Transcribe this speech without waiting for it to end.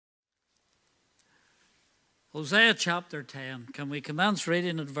Hosea chapter 10. Can we commence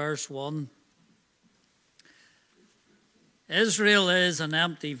reading at verse 1? Israel is an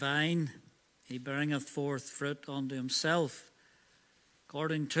empty vine. He bringeth forth fruit unto himself.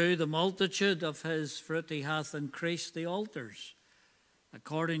 According to the multitude of his fruit he hath increased the altars.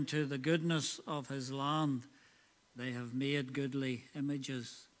 According to the goodness of his land they have made goodly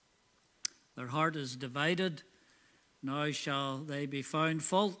images. Their heart is divided. Now shall they be found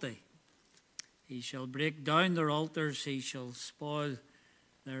faulty. He shall break down their altars, he shall spoil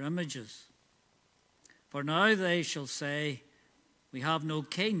their images. For now they shall say, we have no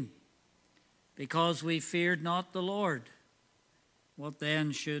king, because we feared not the Lord. What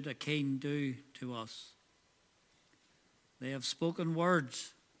then should a king do to us? They have spoken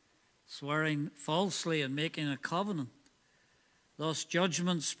words, swearing falsely and making a covenant. Thus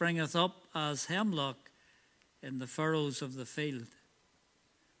judgment springeth up as hemlock in the furrows of the field.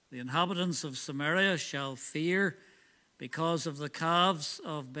 The inhabitants of Samaria shall fear because of the calves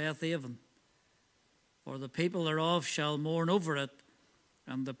of Bethaven. For the people thereof shall mourn over it,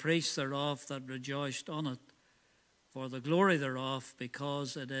 and the priests thereof that rejoiced on it, for the glory thereof,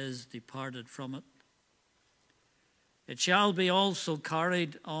 because it is departed from it. It shall be also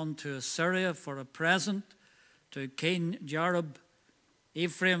carried on to Assyria for a present to King Jareb.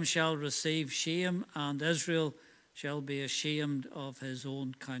 Ephraim shall receive shame, and Israel shall be ashamed of his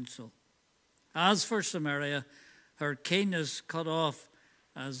own counsel. As for Samaria, her king is cut off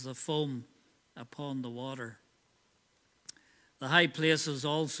as the foam upon the water. The high places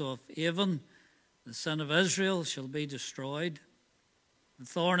also of Avon, the sin of Israel, shall be destroyed. The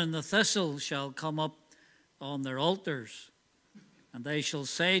thorn and the thistle shall come up on their altars, and they shall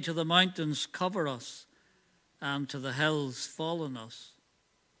say to the mountains, cover us, and to the hills, fall on us.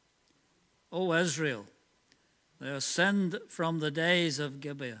 O Israel, they have sinned from the days of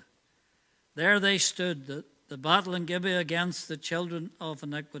Gibeah. There they stood. The battle in Gibeah against the children of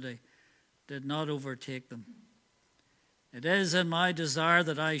iniquity did not overtake them. It is in my desire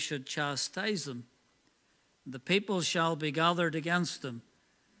that I should chastise them. The people shall be gathered against them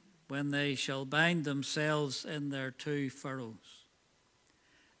when they shall bind themselves in their two furrows.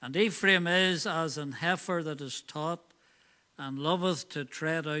 And Ephraim is as an heifer that is taught, and loveth to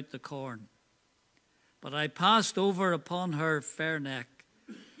tread out the corn. But I passed over upon her fair neck.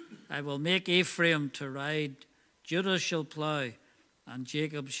 I will make Ephraim to ride, Judah shall plough, and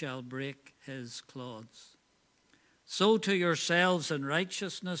Jacob shall break his clods. Sow to yourselves in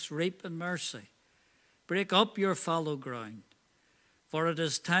righteousness, reap in mercy. Break up your fallow ground, for it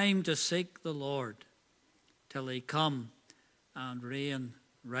is time to seek the Lord, till he come and rain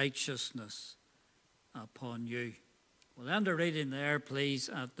righteousness upon you. We'll end our reading there, please,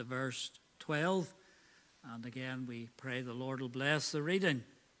 at the verse 12. And again, we pray the Lord will bless the reading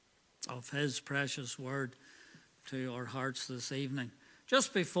of his precious word to our hearts this evening.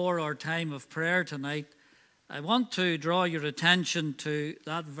 Just before our time of prayer tonight, I want to draw your attention to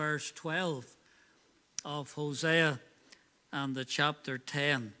that verse 12 of Hosea and the chapter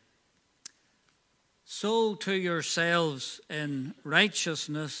 10. Sow to yourselves in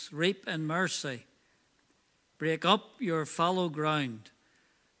righteousness, reap in mercy. Break up your fallow ground,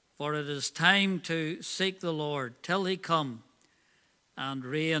 for it is time to seek the Lord till he come and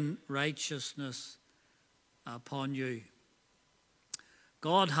rain righteousness upon you.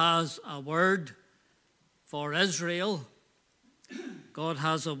 God has a word for Israel. God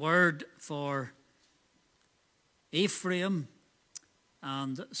has a word for Ephraim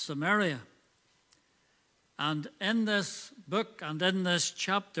and Samaria. And in this book and in this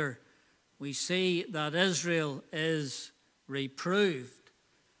chapter, we see that Israel is reproved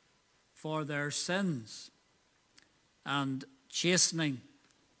for their sins, and chastening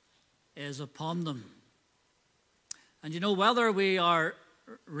is upon them. And you know, whether we are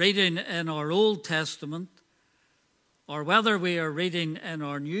reading in our Old Testament or whether we are reading in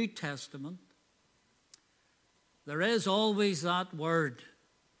our New Testament, there is always that word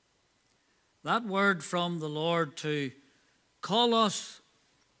from the Lord to call us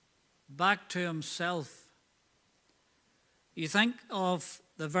back to himself. You think of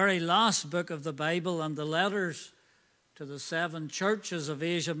the very last book of the Bible and the letters to the 7 churches of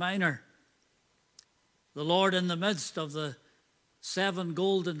Asia Minor. The Lord in the midst of the 7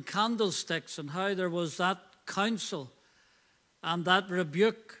 golden candlesticks, and how there was that counsel and that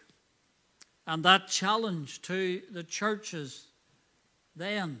rebuke and that challenge to the churches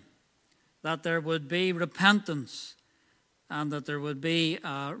then, that there would be repentance and that there would be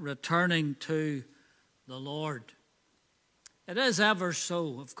a returning to the Lord. It is ever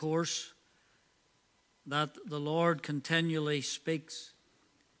so, of course, that the Lord continually speaks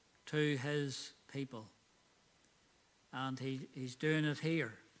to his people. And he's doing it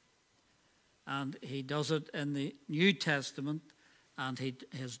here. And he does it in the New Testament, and he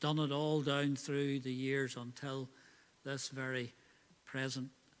has done it all down through the years until this very present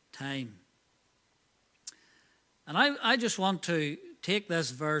time. And I just want to take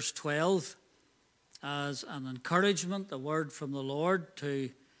this verse 12 as an encouragement, a word from the Lord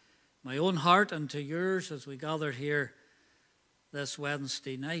to my own heart and to yours as we gather here this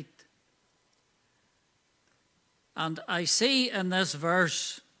Wednesday night. And I see in this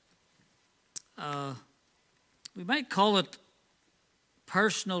verse, we might call it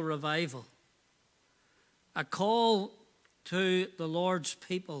personal revival, a call to the Lord's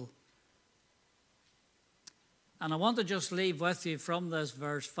people. And I want to just leave with you from this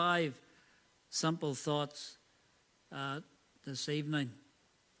verse 5 simple thoughts this evening.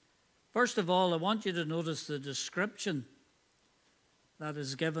 First of all, I want you to notice the description that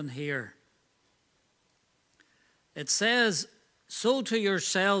is given here. It says, sow to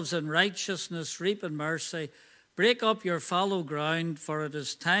yourselves in righteousness, reap in mercy, break up your fallow ground, for it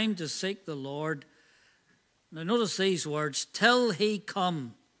is time to seek the Lord. Now notice these words, till he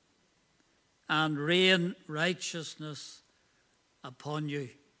come and rain righteousness upon you.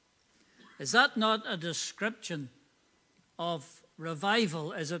 Is that not a description of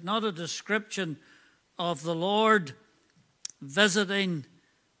revival? Is it not a description of the Lord visiting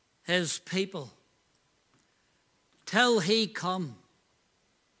his people? Till he come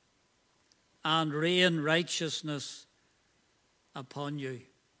and rain righteousness upon you.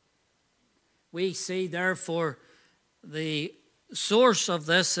 We see, therefore, the source of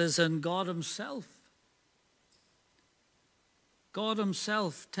this is in God himself. God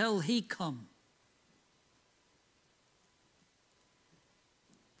himself, till he come.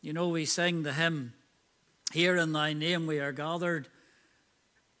 You know, we sing the hymn, here in thy name we are gathered.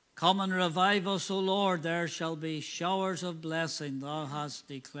 Come and revive us, O Lord, there shall be showers of blessing thou hast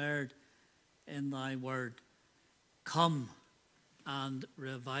declared in thy word. Come and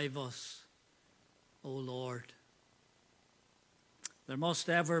revive us, O Lord. There must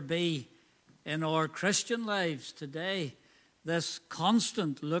ever be in our Christian lives today this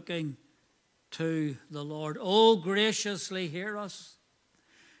constant looking to the Lord. Oh, graciously hear us.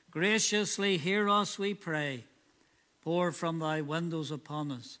 Graciously hear us, we pray. Pour from thy windows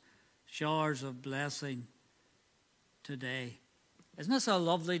upon us showers of blessing today. Isn't this a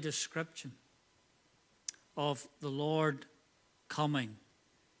lovely description of the Lord coming?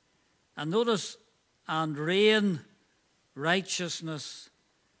 And notice, and rain righteousness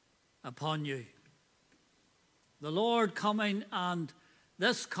upon you. The Lord coming, and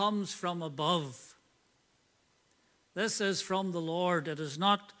this comes from above. This is from the Lord. It is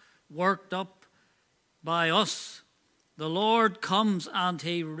not worked up by us. The Lord comes and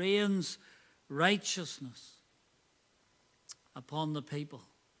he rains righteousness upon the people.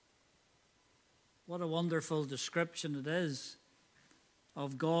 What a wonderful description it is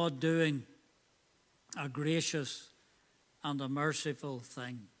of God doing a gracious and a merciful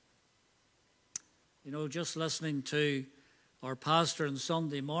thing. You know, just listening to our pastor on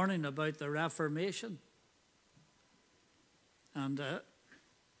Sunday morning about the Reformation, and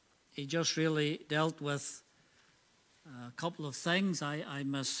he just really dealt with a couple of things. I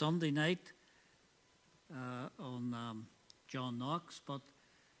missed Sunday night on John Knox, but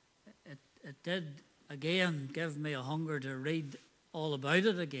it did again give me a hunger to read all about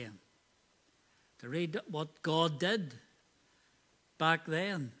it again, to read what God did back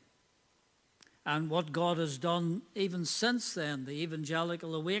then and what God has done even since then, the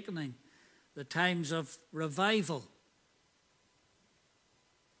evangelical awakening, the times of revival.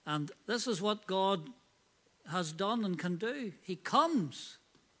 And this is what God has done and can do. He comes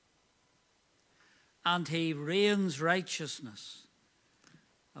and he rains righteousness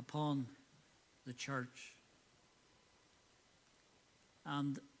upon the church.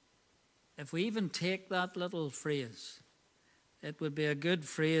 And if we even take that little phrase, it would be a good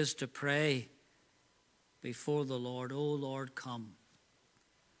phrase to pray before the Lord. O Lord, come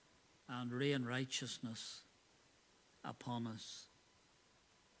and rain righteousness upon us.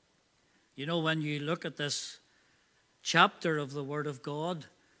 You know, when you look at this chapter of the Word of God,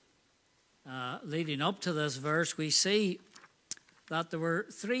 leading up to this verse, we see that there were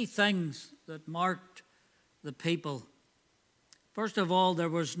three things that marked the people. First of all, there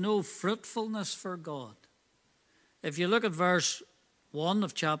was no fruitfulness for God. If you look at verse 1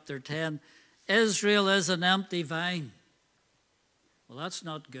 of chapter 10, Israel is an empty vine. Well, that's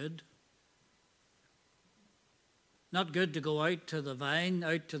not good. Not good to go out to the vine,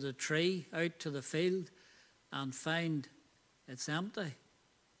 out to the tree, out to the field, and find it's empty.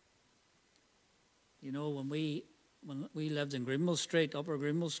 You know, when we when we lived in Greenmill Street, Upper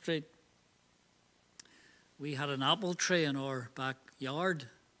Greenmill Street, we had an apple tree in our backyard.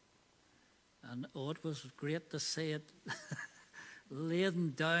 And it was great to see it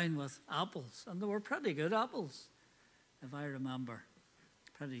laden down with apples. And they were pretty good apples, if I remember.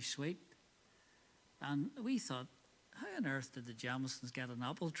 Pretty sweet. And we thought, how on earth did the Jamisons get an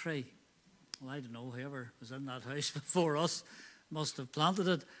apple tree? Well, I don't know, whoever was in that house before us must have planted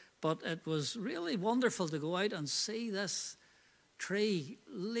it. But it was really wonderful to go out and see this tree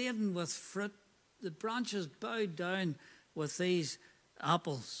laden with fruit, the branches bowed down with these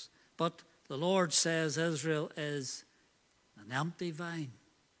apples. But the Lord says Israel is an empty vine.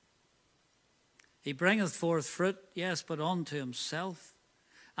 He bringeth forth fruit, yes, but unto himself.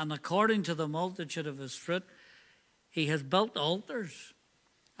 And according to the multitude of his fruit, he has built altars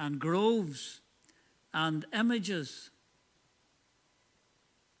and groves and images.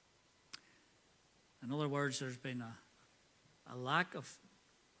 In other words, there's been a lack of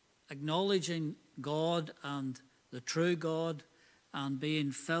acknowledging God and the true God and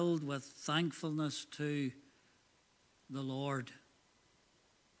being filled with thankfulness to the Lord.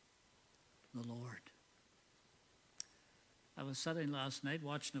 The Lord. I was sitting last night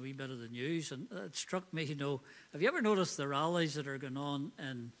watching a wee bit of the news, and it struck me, have you ever noticed the rallies that are going on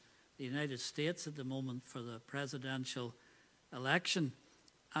in the United States at the moment for the presidential election?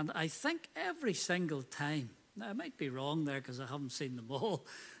 And I think every single time, now I might be wrong there because I haven't seen them all,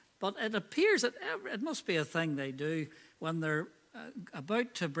 but it appears that it must be a thing they do when they're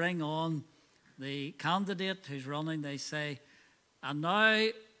about to bring on the candidate who's running. They say, and now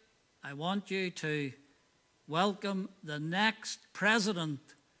I want you to welcome the next president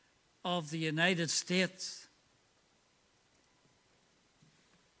of the United States.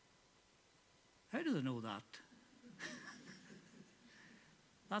 How do they know that?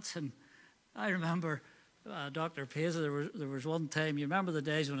 That's him. I remember Dr. Paisley, there was one time, you remember the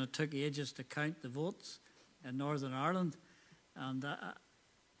days when it took ages to count the votes in Northern Ireland, and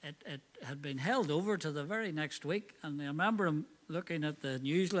it had been held over to the very next week, and I remember him looking at the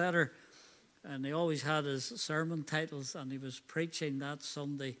newsletter, and he always had his sermon titles, and he was preaching that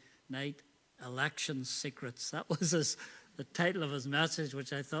Sunday night, Election Secrets. That was the title of his message,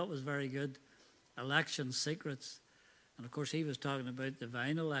 which I thought was very good, Election Secrets. And of course he was talking about the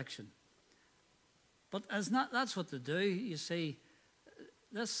vine election. But that's what they do, you see,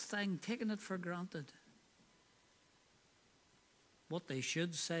 this thing, taking it for granted. What they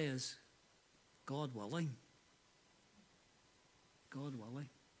should say is, God willing. God willing.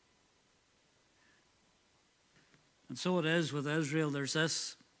 And so it is with Israel. There's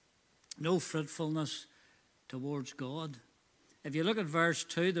this no fruitfulness towards God. If you look at verse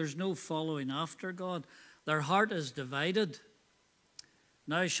 2, there's no following after God. Their heart is divided.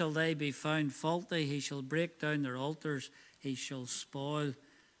 Now shall they be found faulty. He shall break down their altars. He shall spoil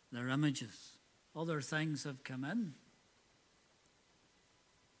their images. Other things have come in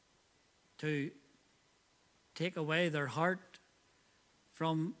to take away their heart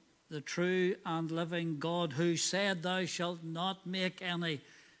from the true and living God, who said, thou shalt not make any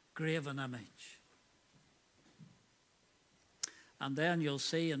graven image. And then you'll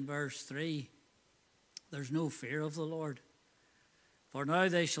see in verse 3, there's no fear of the Lord. For now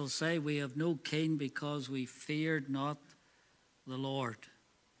they shall say, we have no king because we feared not the Lord.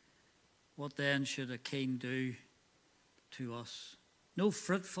 What then should a king do to us? No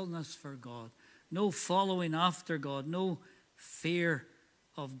fruitfulness for God, no following after God, no fear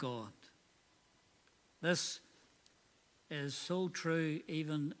of God. This is so true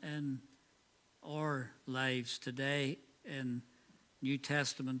even in our lives today in New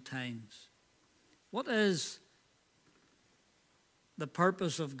Testament times. What is the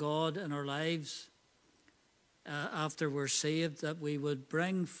purpose of God in our lives after we're saved? That we would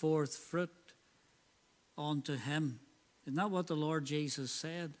bring forth fruit unto Him. Isn't that what the Lord Jesus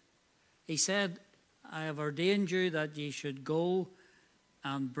said? He said, I have ordained you that ye should go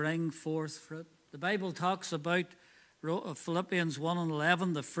and bring forth fruit. The Bible talks about Philippians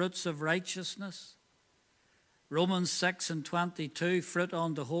 1:11, the fruits of righteousness. Romans 6:22, fruit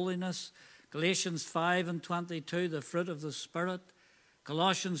unto holiness. Galatians 5:22, the fruit of the Spirit.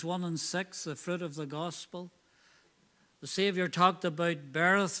 Colossians 1:6, the fruit of the gospel. The Saviour talked about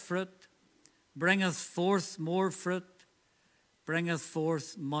beareth fruit, bringeth forth more fruit, bringeth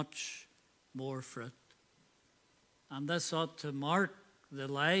forth much more fruit. And this ought to mark the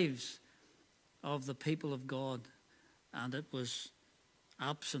lives of the people of God, and it was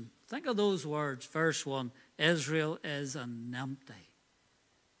absent. Think of those words. Verse 1, Israel is an empty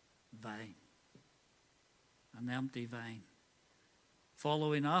vine. An empty vine.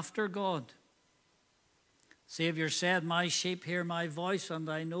 Following after God. Savior said, my sheep hear my voice, and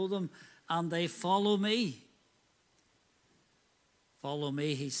I know them, and they follow me. Follow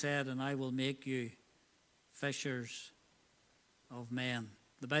me, he said, and I will make you fishers of men.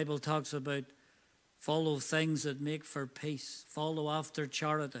 The Bible talks about follow things that make for peace. Follow after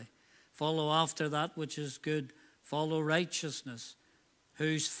charity. Follow after that which is good. Follow righteousness.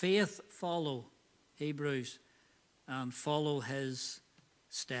 Whose faith follow, Hebrews, and follow his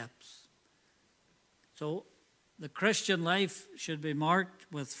steps. So the Christian life should be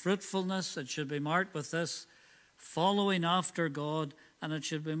marked with fruitfulness. It should be marked with this following after God, and it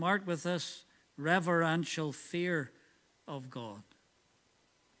should be marked with this reverential fear of God.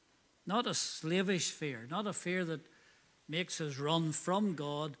 Not a slavish fear, not a fear that makes us run from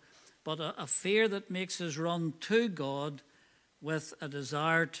God, but a fear that makes us run to God with a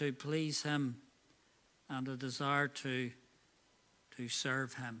desire to please him and a desire to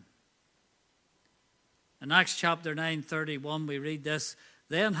serve him. In Acts chapter 9:31, we read this: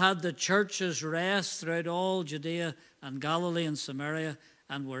 Then had the churches rest throughout all Judea and Galilee and Samaria,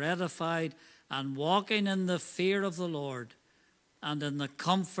 and were edified, and walking in the fear of the Lord and in the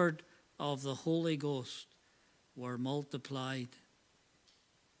comfort of the Holy Ghost were multiplied.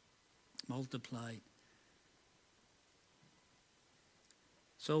 Multiplied.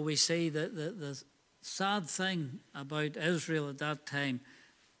 So we see that the sad thing about Israel at that time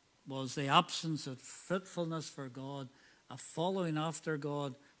was the absence of fruitfulness for God, a following after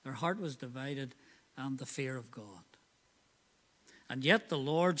God. Their heart was divided, and the fear of God. And yet the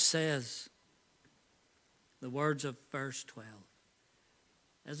Lord says, the words of verse 12,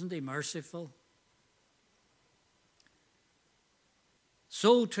 isn't he merciful?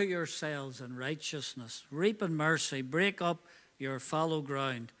 Sow to yourselves in righteousness, reap in mercy, break up your fallow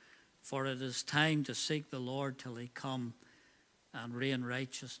ground, for it is time to seek the Lord till he come and rain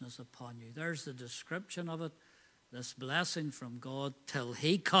righteousness upon you. There's the description of it, this blessing from God, till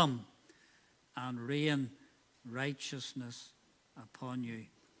he come and rain righteousness upon you.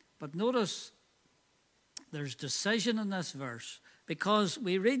 But notice there's decision in this verse, because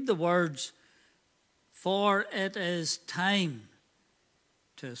we read the words, for it is time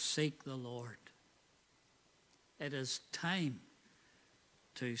to seek the Lord. It is time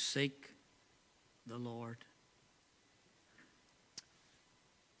to seek the Lord.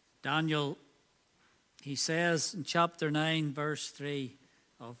 Daniel, he says in chapter 9, verse 3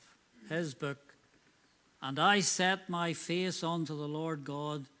 of his book, and I set my face unto the Lord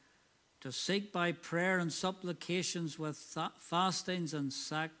God to seek by prayer and supplications with fastings and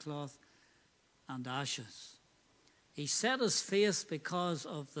sackcloth and ashes. He set his face because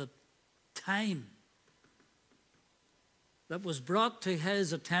of the time that was brought to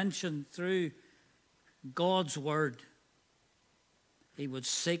his attention through God's word. He would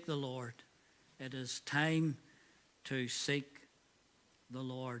seek the Lord. It is time to seek the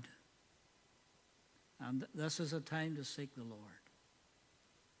Lord. And this is a time to seek the Lord.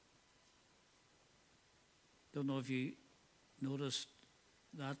 Don't know if you noticed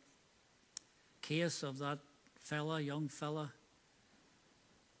that case of that young fella,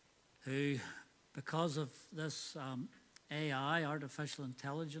 who, because of this AI, artificial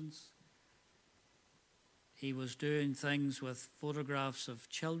intelligence, he was doing things with photographs of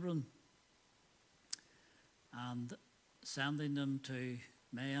children and sending them to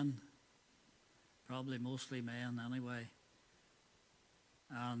men, probably mostly men anyway,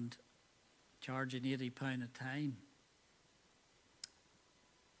 and charging £80 a time.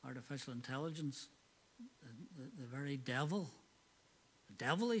 Artificial intelligence, the very devil, the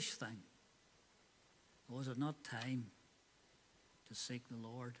devilish thing. Was it not time to seek the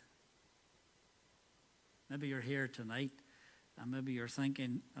Lord? Maybe you're here tonight and maybe you're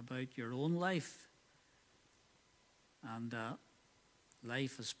thinking about your own life, and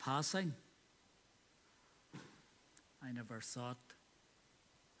life is passing. I never thought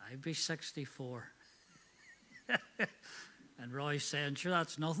I'd be 64. And Roy's saying, sure,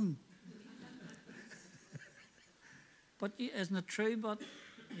 that's nothing. But isn't it true? But,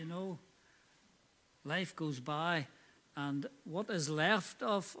 you know, life goes by, and what is left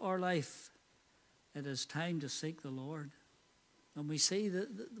of our life, it is time to seek the Lord. When we see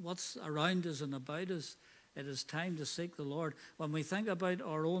what's around us and about us, it is time to seek the Lord. When we think about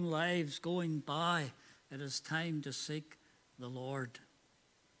our own lives going by, it is time to seek the Lord.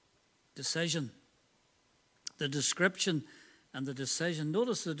 Decision. The description and the decision.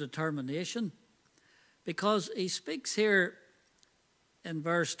 Notice the determination, because he speaks here in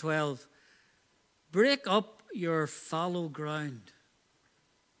verse 12, break up your fallow ground.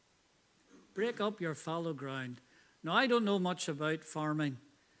 Break up your fallow ground. Now, I don't know much about farming.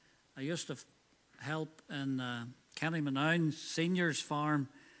 I used to help in Kenny Manown Seniors Farm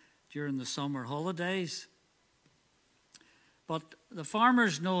during the summer holidays. But the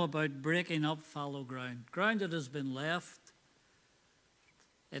farmers know about breaking up fallow ground, ground that has been left.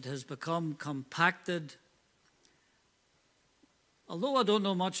 It has become compacted. Although I don't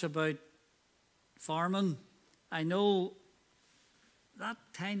know much about farming, I know that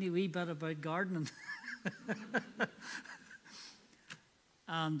tiny wee bit about gardening.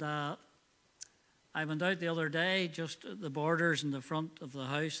 And I went out the other day, just at the borders in the front of the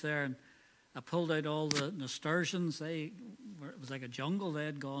house there, and I pulled out all the nasturtiums. It was like a jungle. They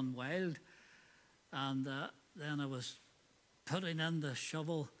had gone wild. And then I was putting in the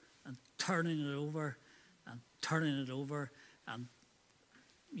shovel and turning it over and turning it over and,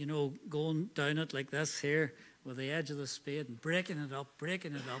 going down it like this here with the edge of the spade and breaking it up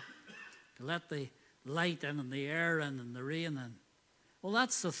to let the light in and the air in and the rain in. Well,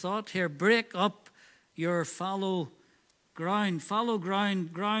 that's the thought here. Break up your fallow ground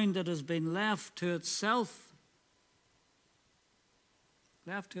that has been left to itself.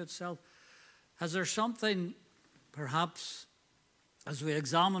 Left to itself. Has there something, perhaps, as we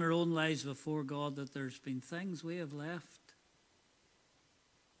examine our own lives before God, that there's been things we have left?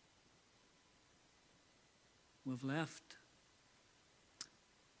 We've left.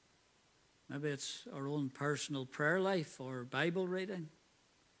 Maybe it's our own personal prayer life or Bible reading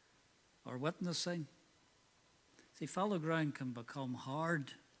or witnessing. See, fallow ground can become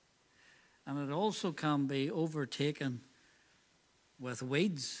hard, and it also can be overtaken with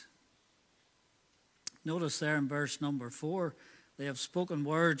weeds. Notice there in verse number 4, they have spoken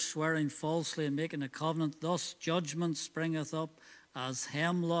words, swearing falsely and making a covenant. Thus judgment springeth up as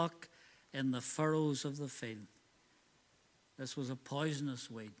hemlock in the furrows of the field. This was a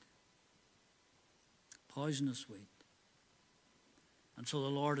poisonous weed. Poisonous weed. And so the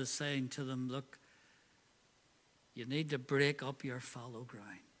Lord is saying to them, look, you need to break up your fallow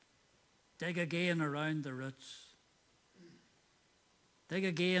ground. Dig again around the roots. Dig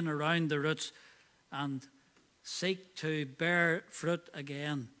again around the roots and seek to bear fruit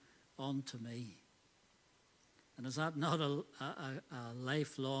again unto me. And is that not a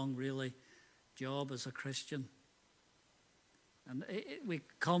lifelong, really, job as a Christian? And we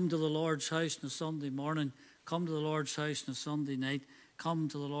come to the Lord's house on a Sunday morning, come to the Lord's house on a Sunday night, come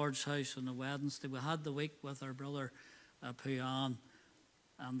to the Lord's house on a Wednesday. We had the week with our brother Puyan,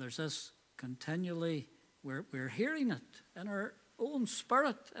 and there's this continually, we're hearing it in our own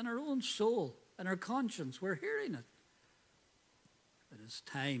spirit, in our own soul, in our conscience. We're hearing it. It is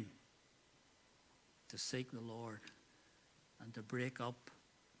time to seek the Lord and to break up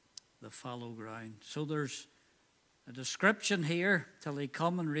the fallow ground. So there's a description here, till he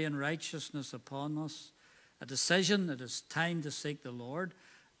come and rain righteousness upon us. A decision, it is time to seek the Lord.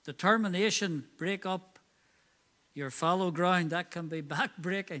 Determination, break up your fallow ground. That can be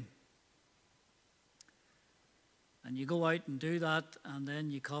back-breaking. And you go out and do that, and then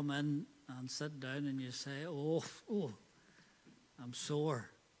you come in and sit down and you say, oh, I'm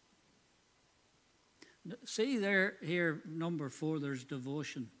sore. See there, here, number 4, there's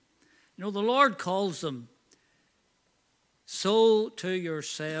devotion. The Lord calls them, sow to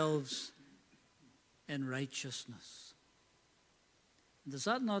yourselves in righteousness. Does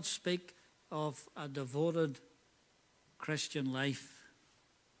that not speak of a devoted Christian life?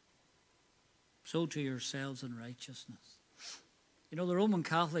 Sow to yourselves in righteousness. The Roman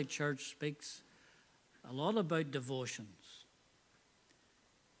Catholic Church speaks a lot about devotions.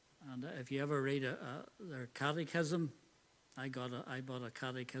 And if you ever read their catechism, I bought a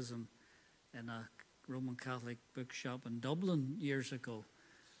catechism in a Roman Catholic bookshop in Dublin years ago,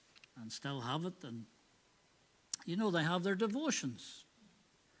 and still have it. And they have their devotions.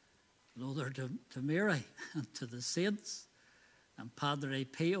 They're to Mary and to the saints and Padre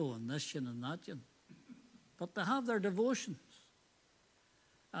Pio and this yin and that yin. But they have their devotions.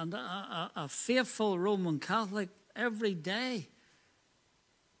 And a faithful Roman Catholic every day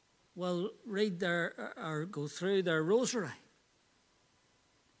will read or go through their rosary.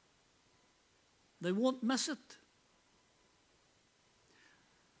 They won't miss it.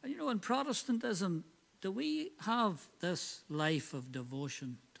 And in Protestantism, do we have this life of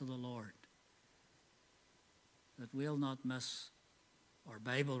devotion to the Lord? That we'll not miss our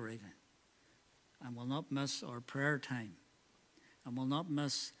Bible reading, and will not miss our prayer time, and will not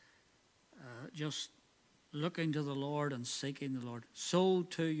miss just looking to the Lord and seeking the Lord. Sow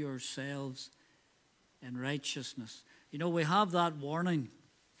to yourselves in righteousness. We have that warning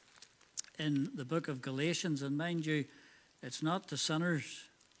in the book of Galatians, and mind you, it's not to sinners.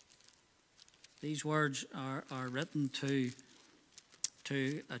 These words are written to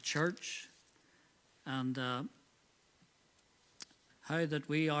a church, and how that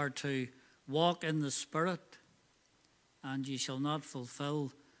we are to walk in the Spirit, and ye shall not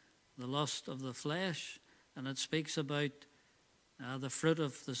fulfill the lust of the flesh. And it speaks about the fruit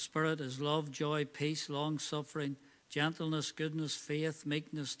of the Spirit is love, joy, peace, long-suffering, gentleness, goodness, faith,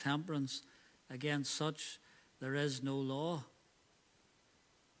 meekness, temperance. Against such there is no law.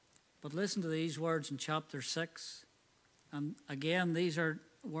 But listen to these words in chapter 6. And again, these are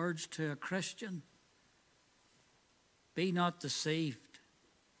words to a Christian. Be not deceived.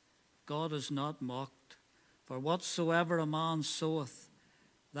 God is not mocked. For whatsoever a man soweth,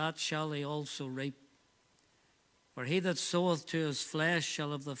 that shall he also reap. For he that soweth to his flesh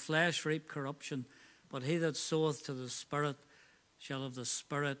shall of the flesh reap corruption, but he that soweth to the Spirit shall of the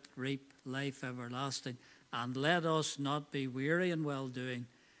Spirit reap life everlasting. And let us not be weary in well-doing,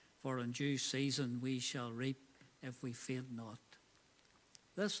 for in due season we shall reap if we faint not.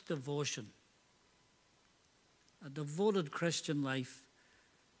 This devotion, a devoted Christian life,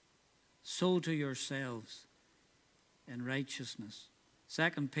 sow to yourselves in righteousness. 2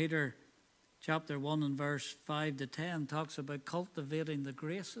 Peter chapter 1 and verse 5 to 10 talks about cultivating the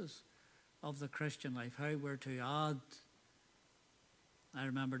graces of the Christian life, how we're to add. I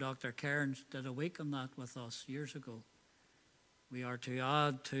remember Dr. Cairns did a week on that with us years ago. We are to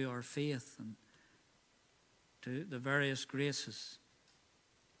add to our faith and to the various graces.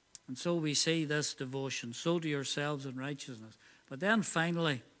 And so we see this devotion, sow to yourselves in righteousness. But then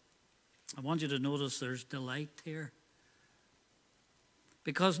finally, I want you to notice there's delight here.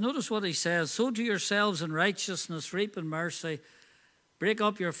 Because notice what he says, sow to yourselves in righteousness, reap in mercy, break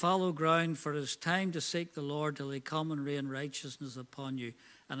up your fallow ground, for it is time to seek the Lord till he come and rain righteousness upon you.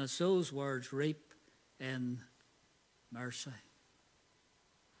 And it's those words, reap in mercy.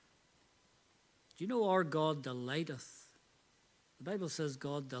 Do you know our God delighteth? The Bible says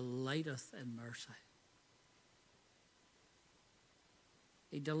God delighteth in mercy.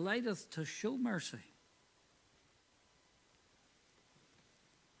 He delighteth to show mercy.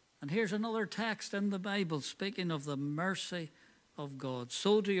 And here's another text in the Bible speaking of the mercy of God.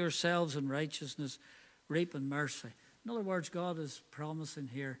 Sow to yourselves in righteousness, reap in mercy. In other words, God is promising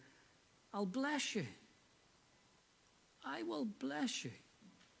here, I'll bless you. I will bless you.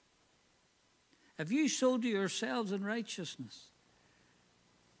 If you sow to yourselves in righteousness,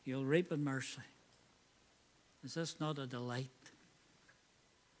 you'll reap in mercy. Is this not a delight?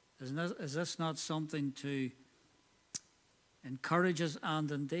 Is this not something to encourage us,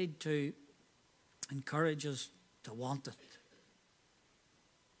 and indeed to encourage us to want it?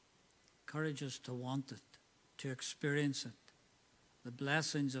 Encourage us to want it, to experience it, the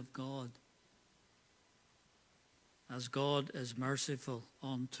blessings of God, as God is merciful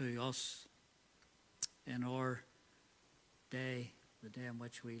unto us in our day, the day in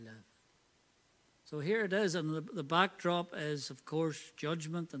which we live. So here it is, and the backdrop is, of course,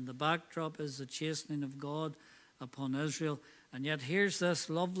 judgment, and the backdrop is the chastening of God upon Israel. And yet here's this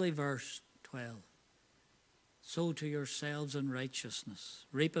lovely verse 12. Sow to yourselves in righteousness,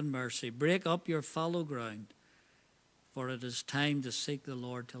 reap in mercy, break up your fallow ground, for it is time to seek the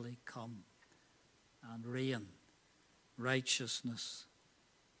Lord till he come and rain righteousness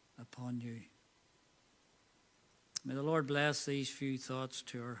upon you. May the Lord bless these few thoughts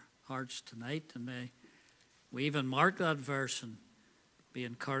to our hearts tonight, and may we even mark that verse and be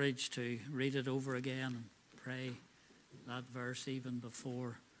encouraged to read it over again and pray that verse even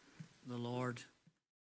before the Lord